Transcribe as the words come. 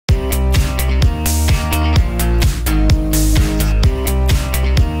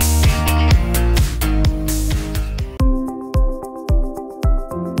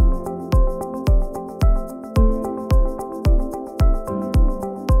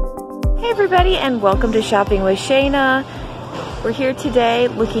Hey everybody, and welcome to Shopping with Shana. We're here today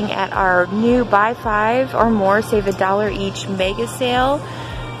looking at our new buy 5 or more, save $1 each mega sale.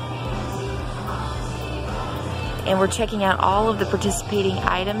 And we're checking out all of the participating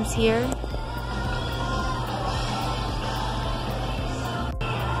items here.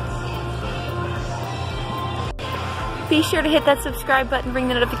 Be sure to hit that subscribe button, ring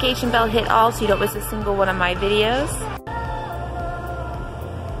the notification bell, hit all so you don't miss a single one of my videos.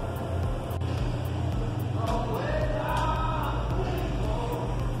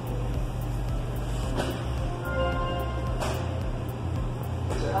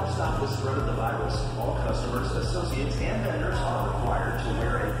 To help stop the spread of the virus, all customers, associates, and vendors are required to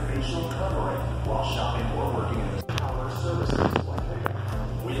wear a facial covering while shopping or working in the Parlor services like pickup.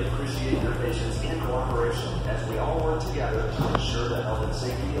 We appreciate your patience and cooperation as we all work together to ensure the health and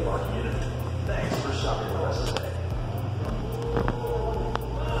safety of our community. Thanks for shopping with us today.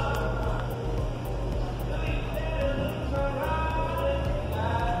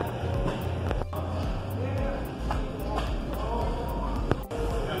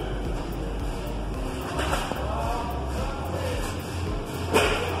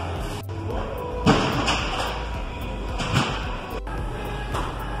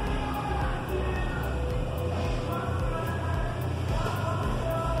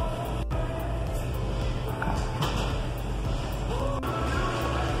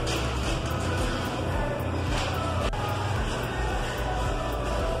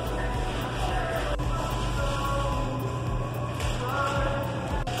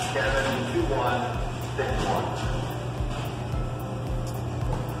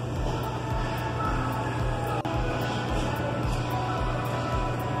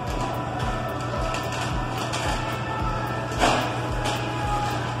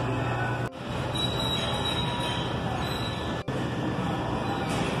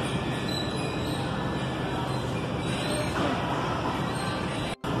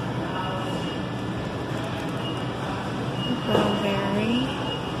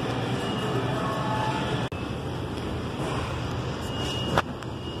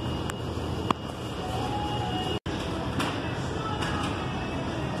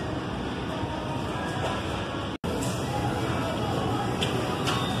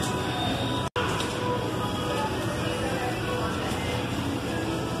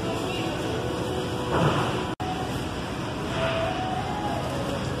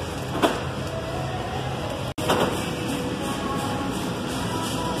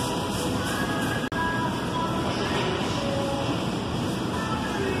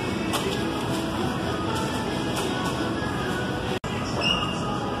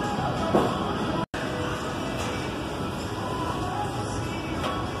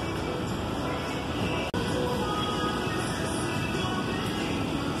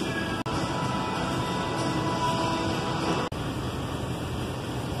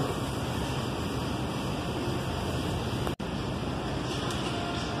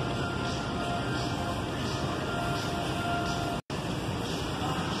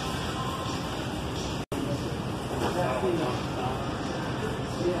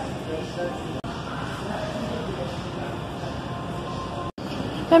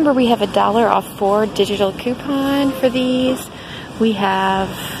 Remember, we have $1 off 4 digital coupon for these. We have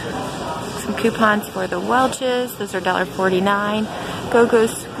some coupons for the Welch's. Those are $1.49. Go-Go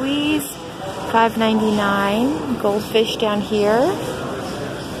Squeeze, $5.99. Goldfish down here.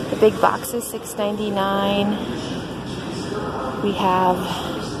 The big boxes, $6.99. We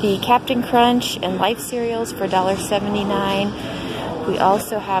have the Captain Crunch and Life cereals for $1.79. We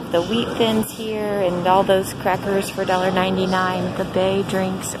also have the Wheat Thins here and all those crackers for $1.99. The Bay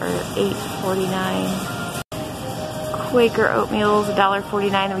drinks are $8.49. Quaker oatmeals,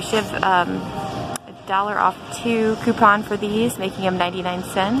 $1.49. And we should have $1 off 2 coupon for these, making them 99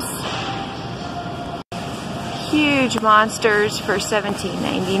 cents. Huge Monsters for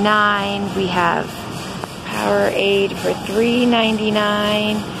 $17.99. We have Powerade for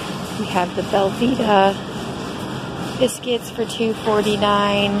 $3.99. We have the Belvita biscuits for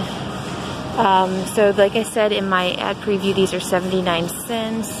 $2.49. So like I said in my ad preview, these are 79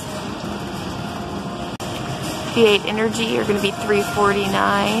 cents. V8 Energy are going to be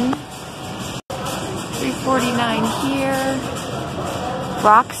 $3.49. $3.49 here.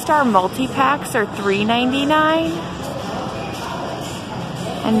 Rockstar multi-packs are $3.99.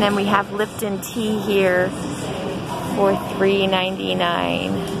 And then we have Lipton tea here for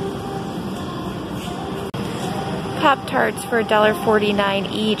 $3.99. Pop-Tarts for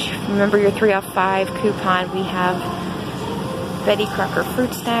 $1.49 each. Remember your 3 off 5 coupon. We have Betty Crocker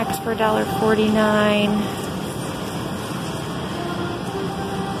fruit snacks for $1.49.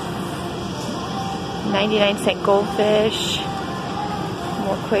 99-cent goldfish.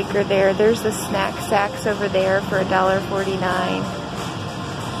 More Quaker there. There's the snack sacks over there for $1.49.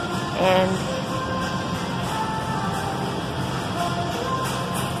 And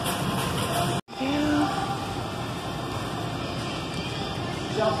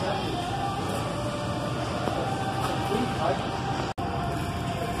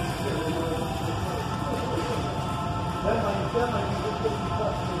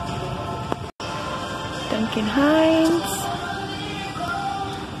Duncan Hines.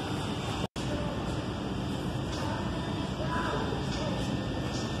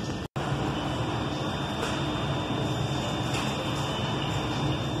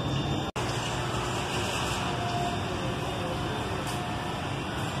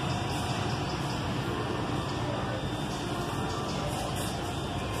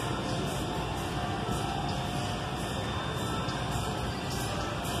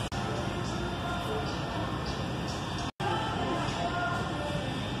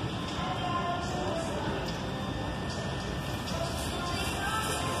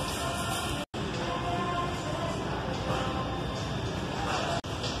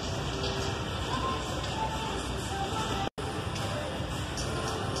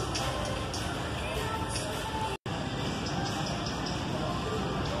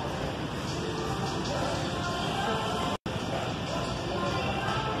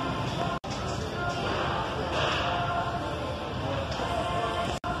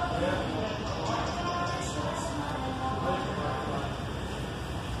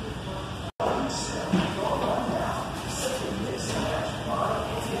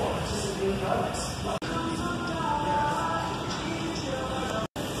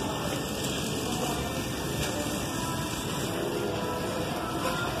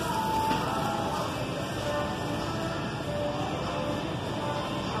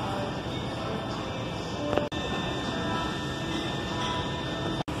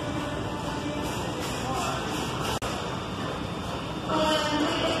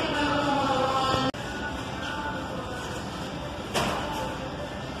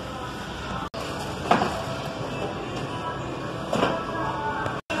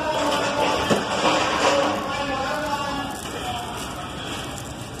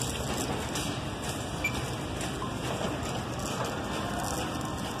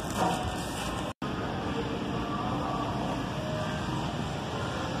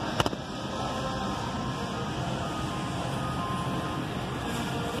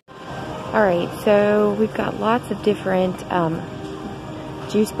 Alright, so we've got lots of different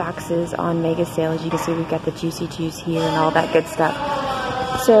juice boxes on mega sale. As you can see, we've got the Juicy Juice here and all that good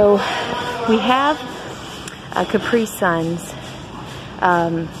stuff. So we have Capri Suns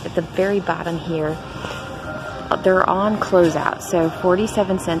at the very bottom here. They're on closeout, so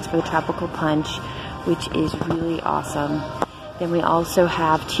 47 cents for the tropical punch, which is really awesome. Then we also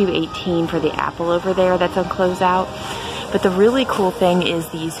have $2.18 for the apple over there that's on closeout. But the really cool thing is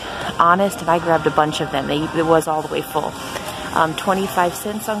these Honest, and I grabbed a bunch of them. It was all the way full. 25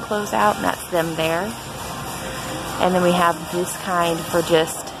 cents on closeout, and that's them there. And then we have this kind for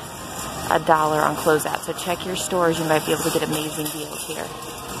just $1 on closeout. So check your stores, you might be able to get amazing deals here.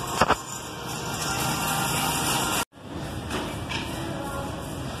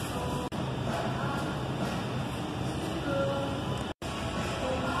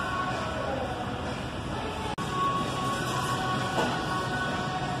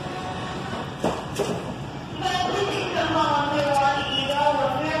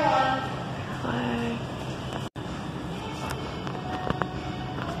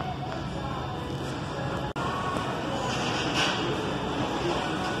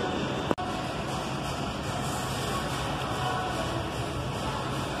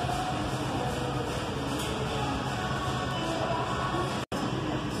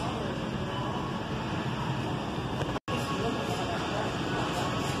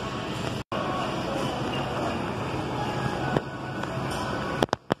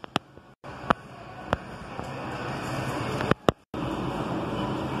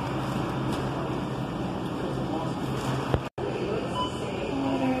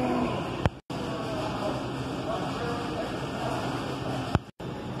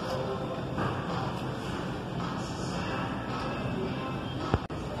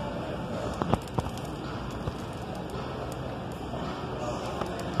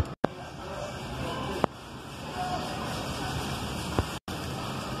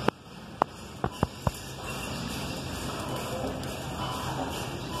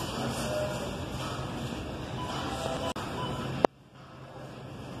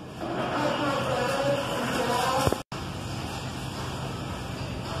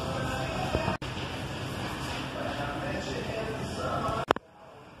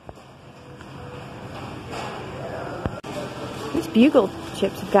 bugle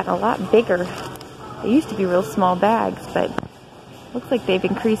chips have gotten a lot bigger. They used to be real small bags, but looks like they've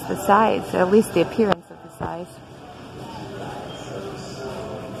increased the size, or at least the appearance of the size.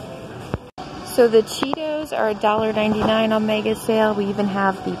 So the Cheetos are $1.99 on Mega Sale. We even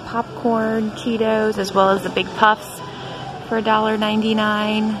have the popcorn Cheetos as well as the Big Puffs for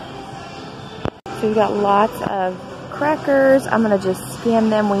 $1.99. So we've got lots of crackers. I'm going to just scan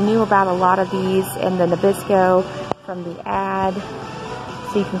them. We knew about a lot of these and the Nabisco from the ad,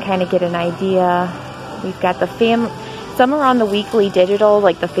 so you can kind of get an idea. We've got the some are on the weekly digital,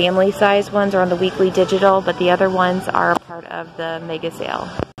 like the family size ones are on the weekly digital, but the other ones are a part of the Mega Sale.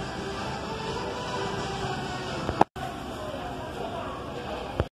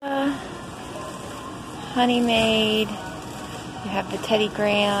 Honey Maid, you have the Teddy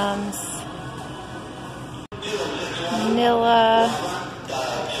Grahams, vanilla.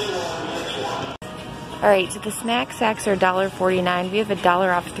 Alright, so the snack sacks are $1.49. We have a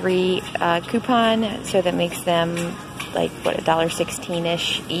 $1 off 3 coupon, so that makes them like, what,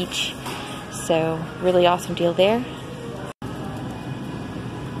 $1.16-ish each. So, really awesome deal there.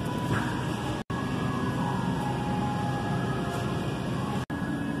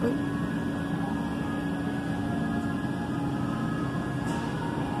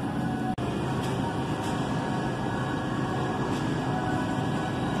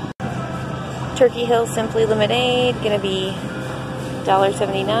 Turkey Hill Simply Lemonade, gonna be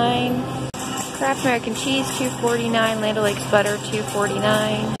 $1.79. Kraft American Cheese, $2.49. Land O'Lakes Butter,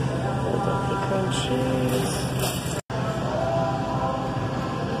 $2.49. Philadelphia Cream Cheese.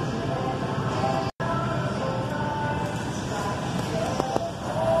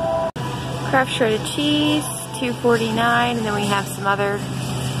 Kraft Shredded Cheese, $2.49. And then we have some other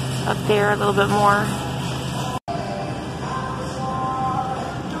up there, a little bit more.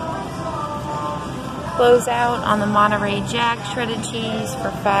 Close out on the Monterey Jack shredded cheese for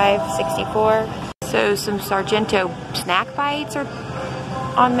 $5.64. So some Sargento snack bites are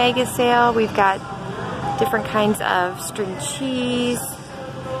on Mega Sale. We've got different kinds of string cheese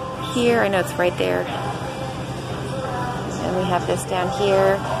here. I know it's right there. And we have this down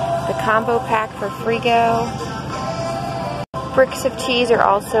here. The combo pack for Frigo. Bricks of cheese are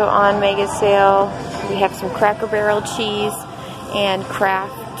also on Mega Sale. We have some Cracker Barrel cheese and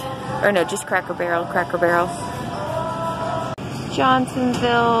Kraft. Or no, just Cracker Barrel.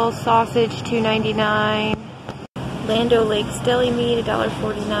 Johnsonville sausage, $2.99. Land O'Lakes deli meat,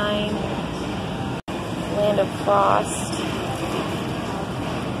 $1.49. Land O'Frost.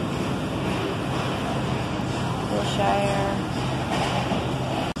 Wilshire.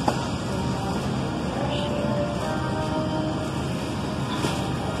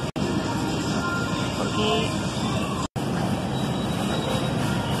 Colgate.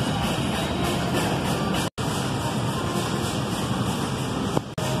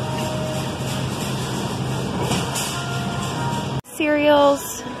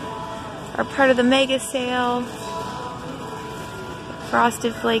 Cereals are part of the Mega Sale.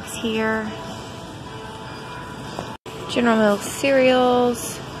 Frosted Flakes here. General Mills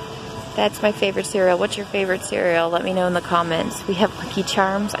cereals. That's my favorite cereal. What's your favorite cereal? Let me know in the comments. We have Lucky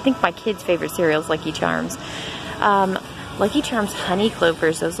Charms. I think my kid's favorite cereal is Lucky Charms. Lucky Charms Honey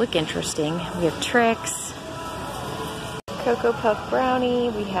Clovers. Those look interesting. We have Trix. Cocoa Puff Brownie.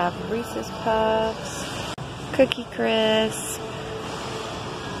 We have Reese's Puffs. Cookie Crisp.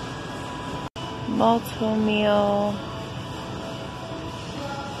 Malto Meal,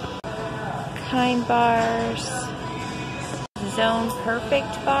 Kind Bars, Zone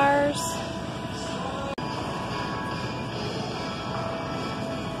Perfect Bars,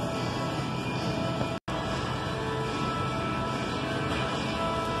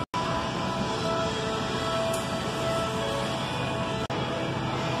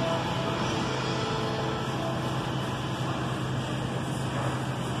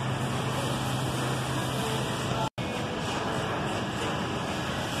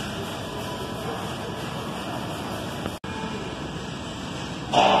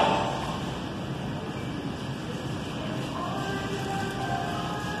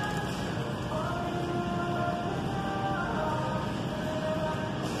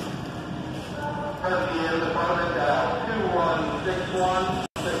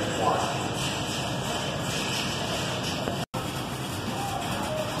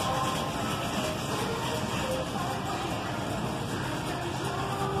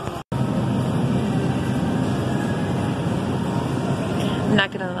 I'm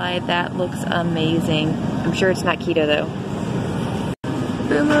not gonna lie, that looks amazing. I'm sure it's not keto though.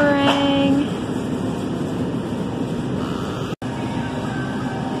 Boomerang.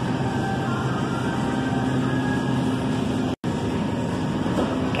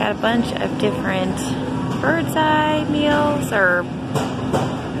 bunch of different bird's eye meals, or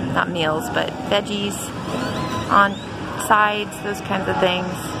not meals, but veggies on sides, those kinds of things.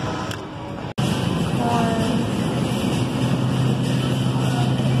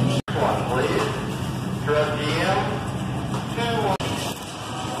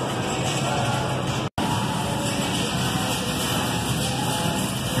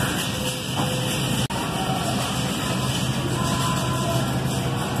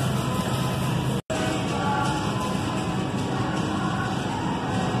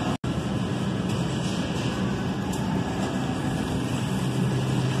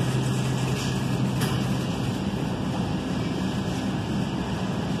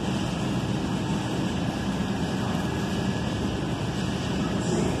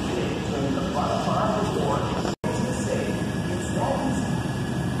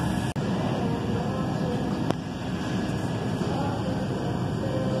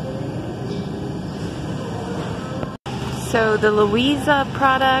 So the Louisa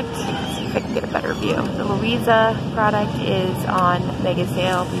product, let's see if I can get a better view. The Louisa product is on mega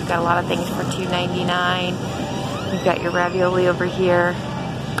sale. We've got a lot of things for $2.99. You've got your ravioli over here.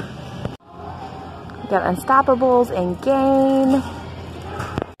 We've got Unstoppables and Gain.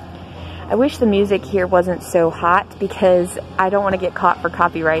 I wish the music here wasn't so hot because I don't want to get caught for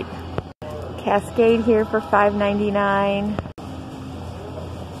copyright. Cascade here for $5.99.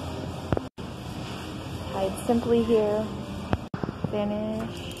 Hide Simply here.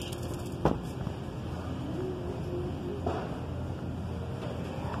 Finish.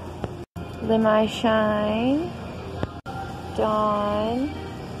 Limi Shine. Dawn.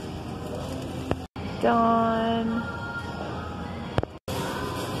 Dawn.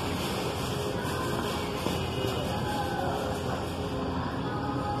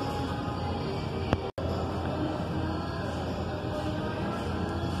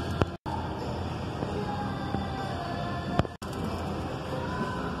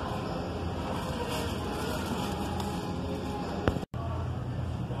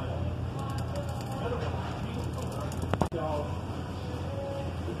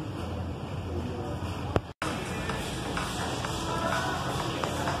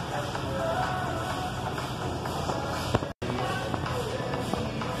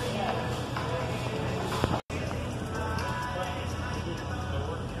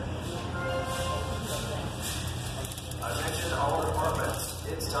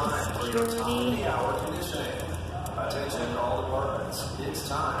 Security. Attention all departments. It's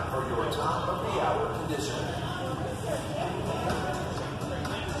time for your top of the hour conditioning.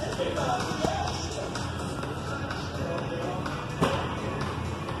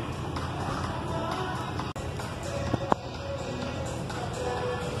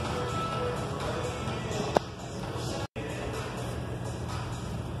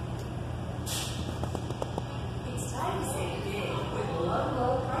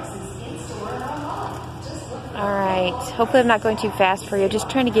 Alright, hopefully I'm not going too fast for you. Just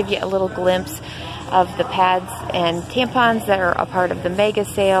trying to give you a little glimpse of the pads and tampons that are a part of the mega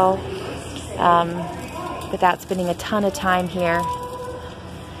sale without spending a ton of time here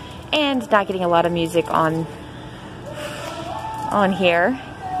and not getting a lot of music on here,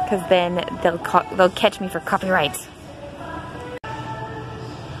 because then they'll catch me for copyright.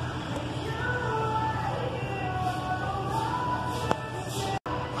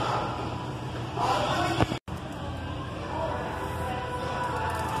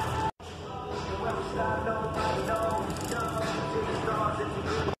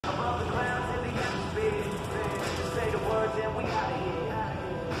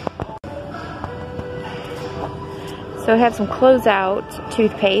 So I have some closeout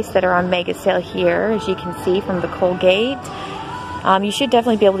toothpaste that are on mega sale here, as you can see from the Colgate. You should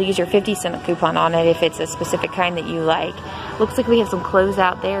definitely be able to use your 50-cent coupon on it if it's a specific kind that you like. Looks like we have some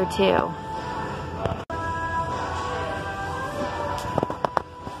closeout there too.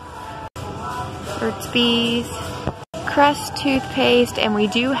 Burt's Bees, Crest toothpaste, and we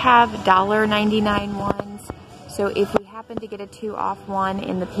do have $1.99 ones. So if we happen to get a 2-off one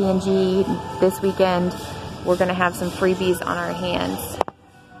in the P&G this weekend, we're going to have some freebies on our hands.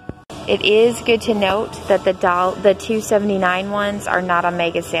 It is good to note that the $2.79 ones are not on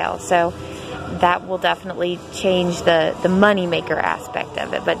mega sale, so that will definitely change the money maker aspect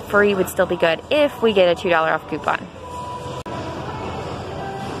of it. But free would still be good if we get a $2 off coupon.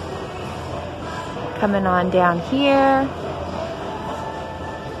 Coming on down here,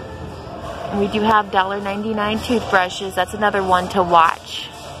 we do have $1.99 toothbrushes. That's another one to watch.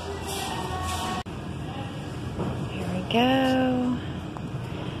 Go, and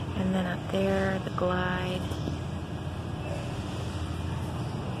then up there the Glide.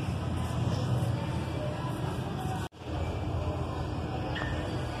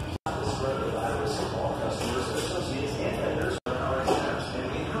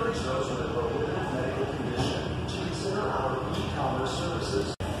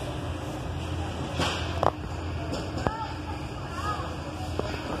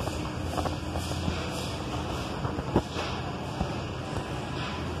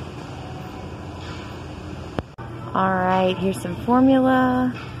 Alright, here's some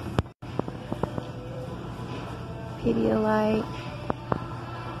formula. Pedialyte.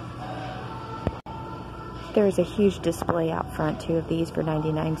 There's a huge display out front too of these for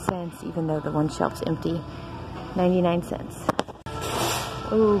 99 cents, even though the one shelf's empty. 99 cents.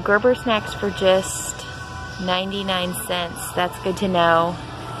 Ooh, Gerber snacks for just 99 cents. That's good to know.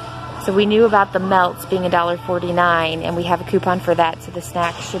 So we knew about the melts being $1.49, and we have a coupon for that, so the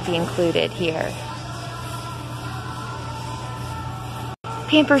snacks should be included here.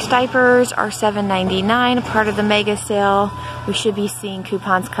 Pampers diapers are $7.99, a part of the mega sale. We should be seeing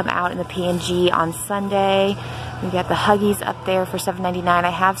coupons come out in the P&G on Sunday. We got the Huggies up there for $7.99. I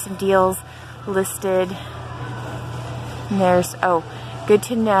have some deals listed. And there's, oh, good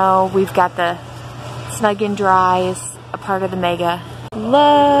to know, we've got the Snug and Dries, a part of the mega.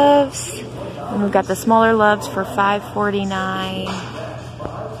 Loves, and we've got the smaller Loves for $5.49.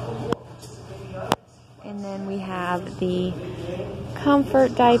 And then we have the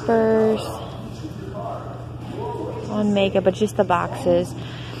Comfort diapers on mega, but just the boxes.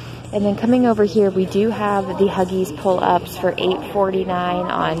 And then coming over here, we do have the Huggies pull-ups for $8.49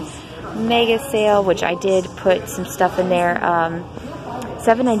 on mega sale, which I did put some stuff in there.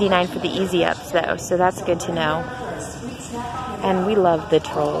 $7.99 for the easy ups though, so that's good to know. And we love the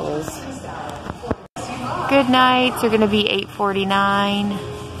Trolls. Good nights are going to be $8.49.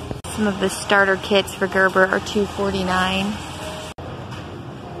 Some of the starter kits for Gerber are $2.49.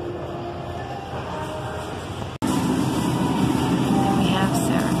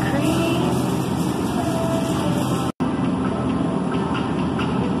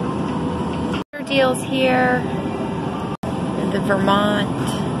 Deals here, the Vermont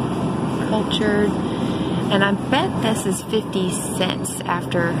cultured, and I bet this is 50 cents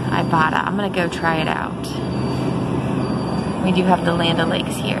after Ibotta. I'm gonna go try it out. We do have the Land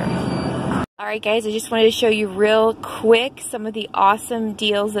O'Lakes here. Alright guys, I just wanted to show you real quick some of the awesome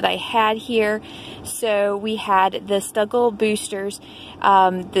deals that I had here. So we had the Stuggle boosters.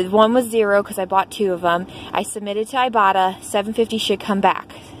 The one was $0 because I bought 2 of them. I submitted to Ibotta. $7.50 should come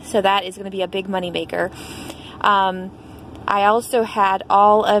back. So that is going to be a big money maker. I also had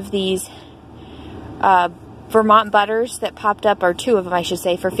all of these Vermont butters that popped up, or 2 of them I should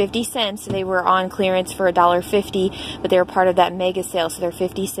say, for 50 cents. They were on clearance for $1.50, but they were part of that mega sale, so they're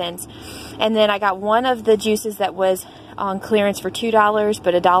 50 cents. And then I got one of the juices that was on clearance for $2,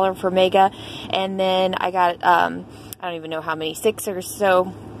 but $1 for mega. And then I got, I don't even know how many, 6 or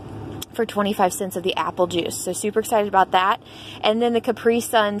so, for 25 cents of the apple juice. So super excited about that. And then the Capri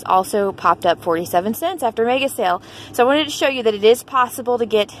Suns also popped up 47 cents after mega sale. So I wanted to show you that it is possible to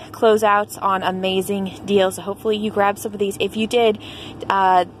get closeouts on amazing deals. So hopefully you grab some of these. If you did,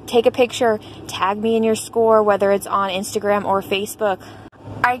 take a picture, tag me in your score, whether it's on Instagram or Facebook.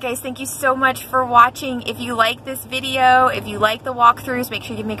 Alright guys, thank you so much for watching. If you like this video, if you like the walkthroughs, make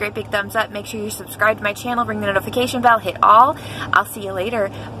sure you give me a great big thumbs up. Make sure you subscribe to my channel, ring the notification bell, hit all. I'll see you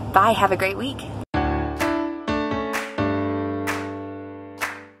later. Bye, have a great week.